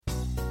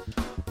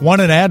Want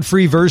an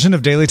ad-free version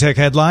of Daily Tech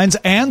Headlines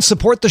and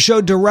support the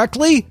show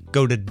directly?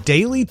 Go to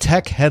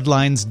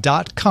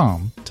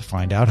dailytechheadlines.com to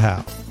find out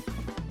how.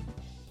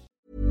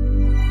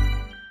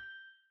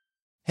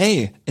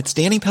 Hey, it's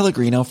Danny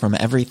Pellegrino from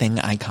Everything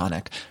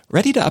Iconic.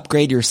 Ready to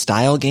upgrade your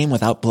style game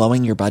without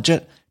blowing your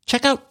budget?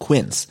 Check out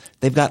Quince.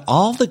 They've got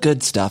all the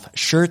good stuff,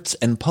 shirts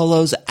and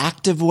polos,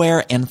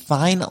 activewear, and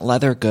fine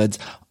leather goods,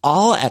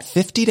 all at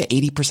 50 to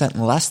 80%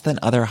 less than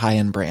other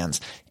high-end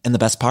brands. And the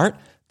best part?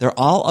 They're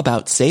all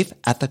about safe,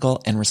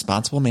 ethical, and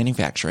responsible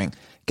manufacturing.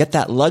 Get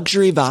that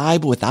luxury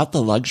vibe without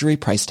the luxury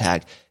price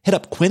tag. Hit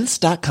up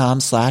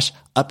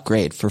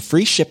quince.com/upgrade for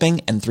free shipping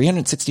and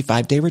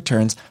 365-day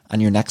returns on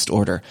your next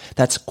order.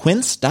 That's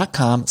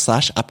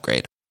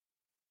quince.com/upgrade.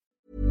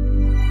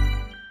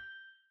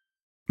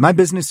 My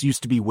business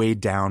used to be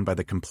weighed down by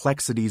the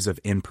complexities of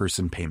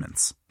in-person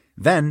payments.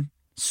 Then,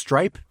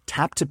 Stripe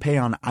Tap to Pay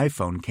on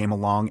iPhone came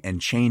along and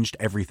changed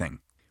everything.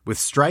 With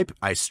Stripe,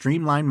 I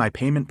streamlined my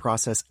payment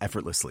process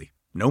effortlessly.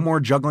 No more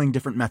juggling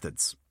different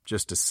methods.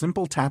 Just a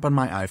simple tap on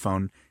my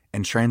iPhone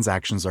and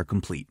transactions are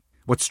complete.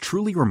 What's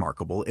truly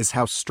remarkable is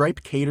how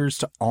Stripe caters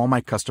to all my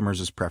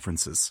customers'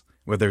 preferences.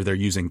 Whether they're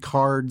using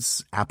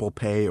cards, Apple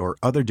Pay, or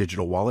other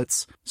digital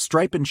wallets,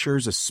 Stripe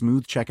ensures a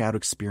smooth checkout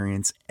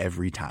experience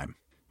every time.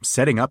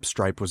 Setting up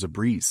Stripe was a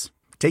breeze,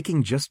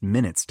 taking just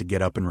minutes to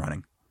get up and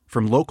running.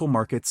 From local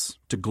markets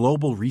to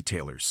global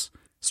retailers,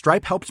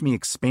 Stripe helped me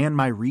expand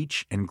my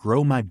reach and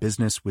grow my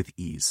business with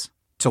ease.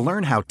 To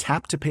learn how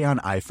Tap to Pay on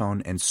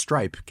iPhone and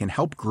Stripe can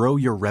help grow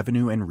your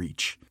revenue and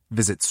reach,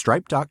 visit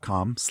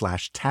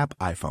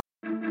stripe.com/tapiphone.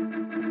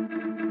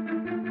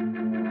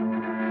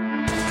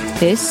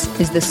 This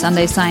is the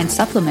Sunday Science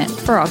Supplement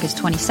for August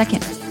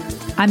 22nd.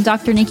 I'm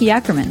Dr. Nikki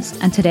Ackermans,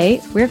 and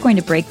today we're going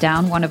to break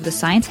down one of the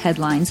science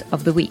headlines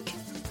of the week.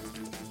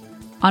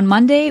 On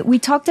Monday, we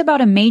talked about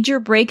a major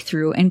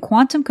breakthrough in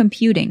quantum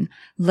computing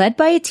led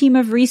by a team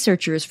of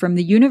researchers from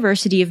the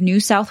University of New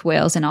South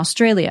Wales in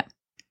Australia.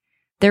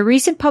 Their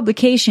recent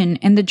publication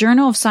in the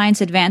Journal of Science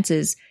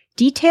Advances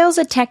details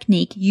a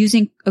technique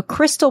using a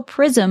crystal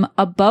prism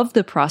above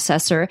the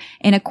processor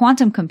in a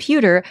quantum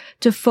computer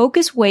to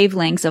focus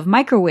wavelengths of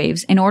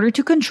microwaves in order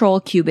to control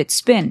qubit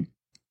spin.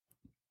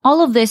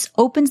 All of this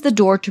opens the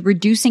door to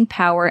reducing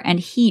power and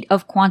heat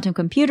of quantum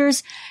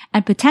computers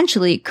and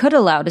potentially could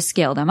allow to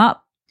scale them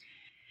up.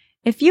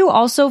 If you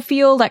also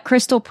feel that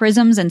crystal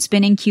prisms and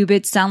spinning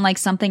qubits sound like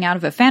something out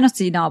of a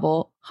fantasy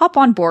novel, hop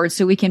on board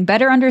so we can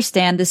better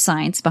understand the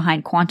science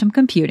behind quantum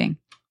computing.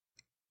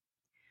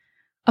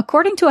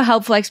 According to a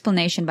helpful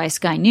explanation by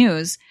Sky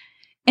News,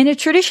 in a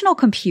traditional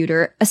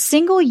computer, a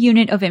single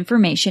unit of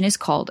information is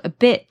called a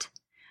bit.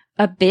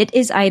 A bit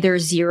is either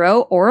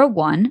 0 or a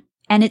 1,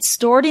 and it's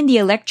stored in the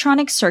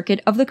electronic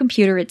circuit of the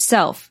computer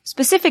itself,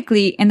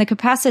 specifically in the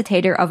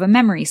capacitor of a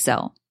memory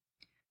cell.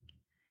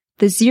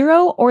 The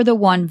 0 or the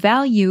 1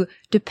 value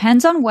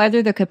depends on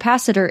whether the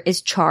capacitor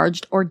is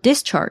charged or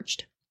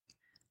discharged.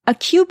 A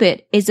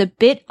qubit is a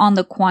bit on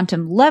the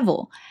quantum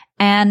level,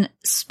 and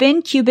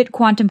spin-qubit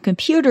quantum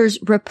computers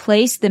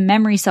replace the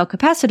memory cell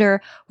capacitor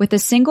with a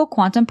single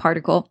quantum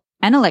particle,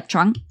 an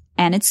electron,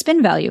 and its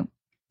spin value.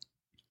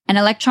 An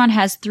electron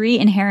has 3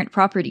 inherent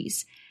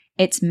properties: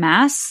 its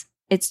mass,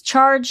 its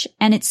charge,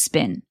 and its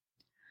spin.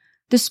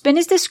 The spin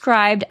is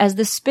described as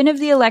the spin of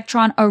the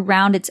electron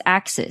around its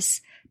axis.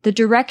 The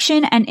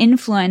direction and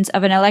influence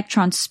of an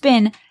electron's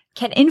spin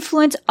can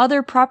influence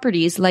other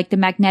properties like the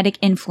magnetic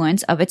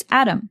influence of its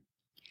atom.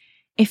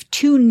 If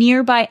 2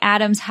 nearby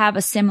atoms have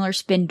a similar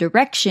spin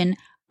direction,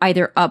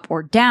 either up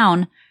or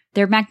down,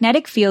 their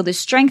magnetic field is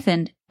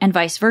strengthened, and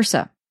vice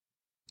versa.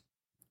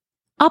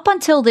 Up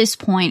until this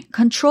point,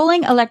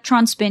 controlling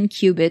electron spin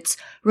qubits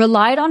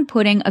relied on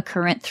putting a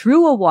current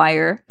through a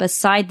wire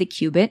beside the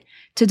qubit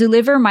to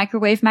deliver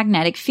microwave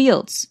magnetic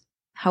fields.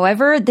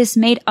 However, this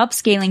made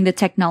upscaling the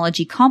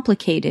technology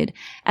complicated,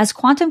 as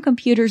quantum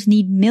computers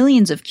need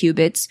millions of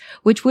qubits,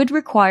 which would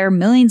require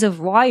millions of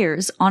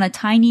wires on a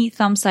tiny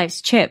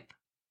thumb-sized chip.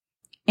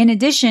 In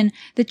addition,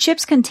 the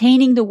chips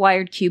containing the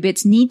wired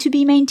qubits need to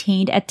be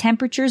maintained at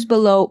temperatures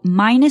below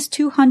minus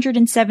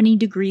 270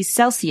 degrees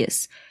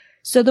Celsius,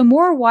 so the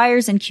more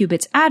wires and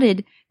qubits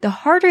added, the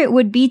harder it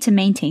would be to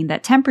maintain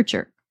that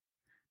temperature.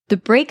 The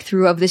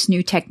breakthrough of this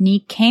new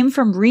technique came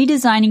from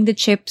redesigning the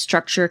chip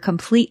structure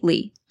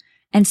completely.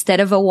 Instead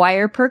of a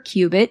wire per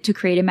qubit to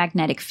create a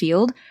magnetic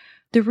field,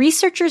 the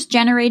researchers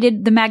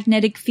generated the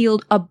magnetic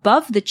field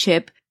above the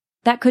chip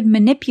that could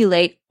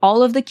manipulate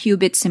all of the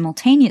qubits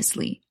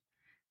simultaneously.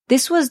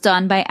 This was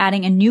done by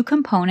adding a new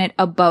component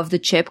above the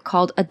chip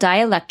called a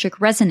dielectric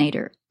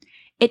resonator.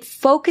 It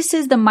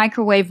focuses the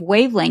microwave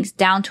wavelengths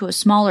down to a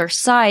smaller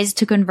size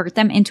to convert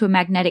them into a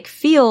magnetic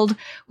field,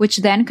 which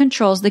then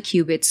controls the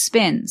qubit's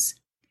spins.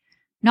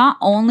 Not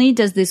only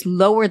does this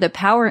lower the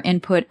power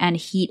input and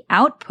heat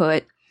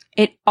output,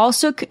 it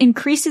also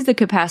increases the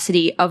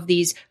capacity of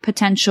these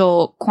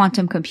potential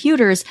quantum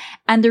computers,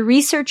 and the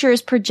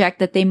researchers project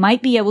that they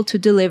might be able to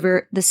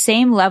deliver the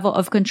same level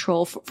of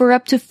control for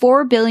up to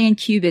 4 billion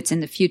qubits in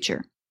the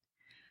future.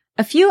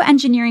 A few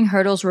engineering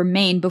hurdles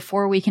remain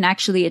before we can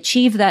actually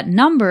achieve that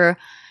number,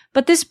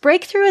 but this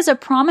breakthrough is a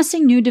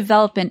promising new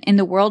development in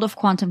the world of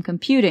quantum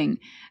computing,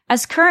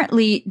 as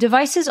currently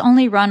devices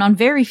only run on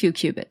very few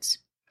qubits.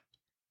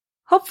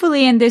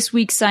 Hopefully in this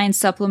week's science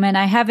supplement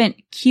I haven't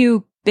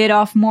bit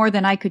off more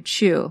than I could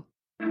chew.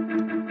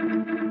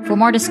 For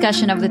more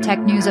discussion of the tech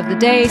news of the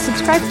day,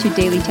 subscribe to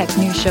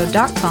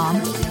dailytechnewsshow.com,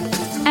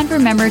 and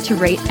remember to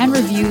rate and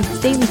review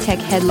Daily Tech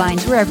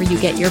Headlines wherever you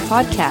get your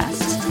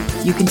podcasts.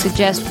 You can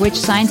suggest which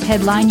science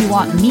headline you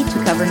want me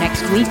to cover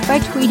next week by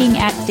tweeting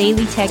at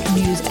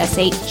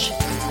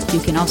DailyTechNewsSH. You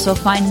can also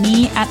find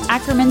me at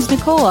Ackerman's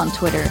Nicole on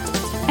Twitter,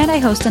 and I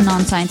host a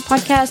non-science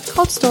podcast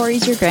called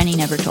Stories Your Granny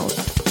Never Told.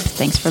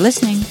 Thanks for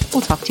listening. We'll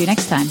talk to you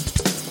next time.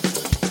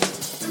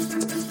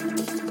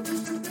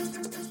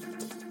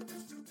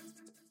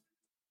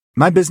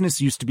 My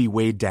business used to be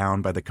weighed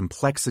down by the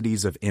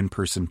complexities of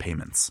in-person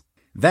payments.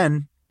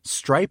 Then,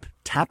 Stripe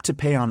Tap to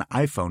Pay on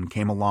iPhone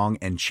came along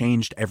and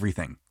changed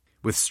everything.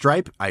 With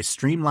Stripe, I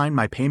streamlined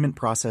my payment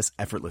process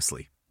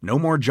effortlessly. No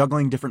more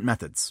juggling different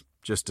methods.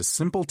 Just a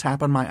simple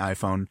tap on my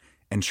iPhone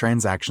and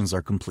transactions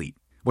are complete.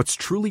 What's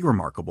truly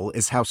remarkable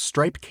is how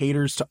Stripe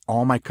caters to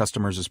all my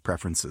customers'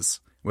 preferences.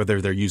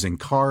 Whether they're using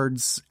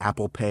cards,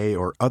 Apple Pay,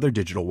 or other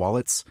digital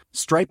wallets,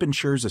 Stripe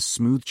ensures a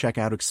smooth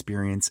checkout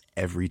experience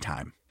every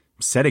time.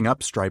 Setting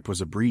up Stripe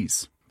was a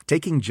breeze,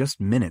 taking just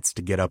minutes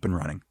to get up and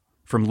running.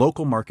 From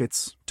local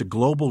markets to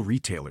global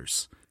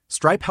retailers,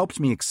 Stripe helped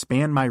me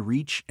expand my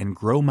reach and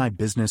grow my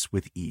business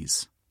with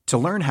ease. To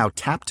learn how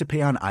Tap to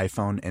Pay on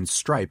iPhone and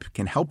Stripe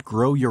can help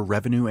grow your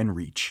revenue and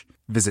reach,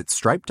 visit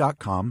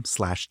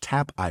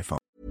stripe.com/tapiphone.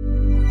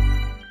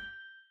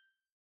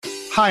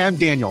 Hi, I'm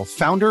Daniel,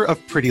 founder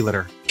of Pretty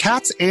Litter.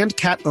 Cats and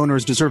cat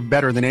owners deserve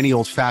better than any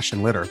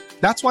old-fashioned litter.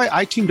 That's why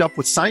I teamed up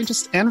with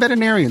scientists and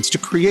veterinarians to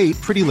create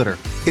Pretty Litter.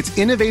 Its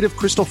innovative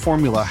crystal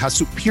formula has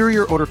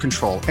superior odor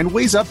control and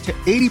weighs up to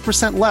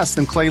 80% less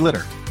than clay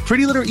litter.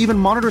 Pretty Litter even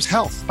monitors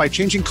health by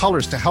changing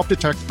colors to help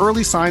detect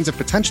early signs of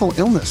potential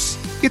illness.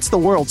 It's the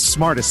world's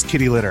smartest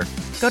kitty litter.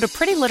 Go to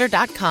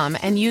prettylitter.com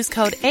and use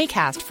code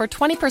ACAST for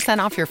 20%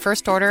 off your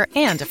first order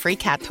and a free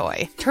cat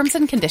toy. Terms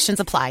and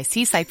conditions apply.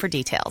 See site for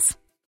details.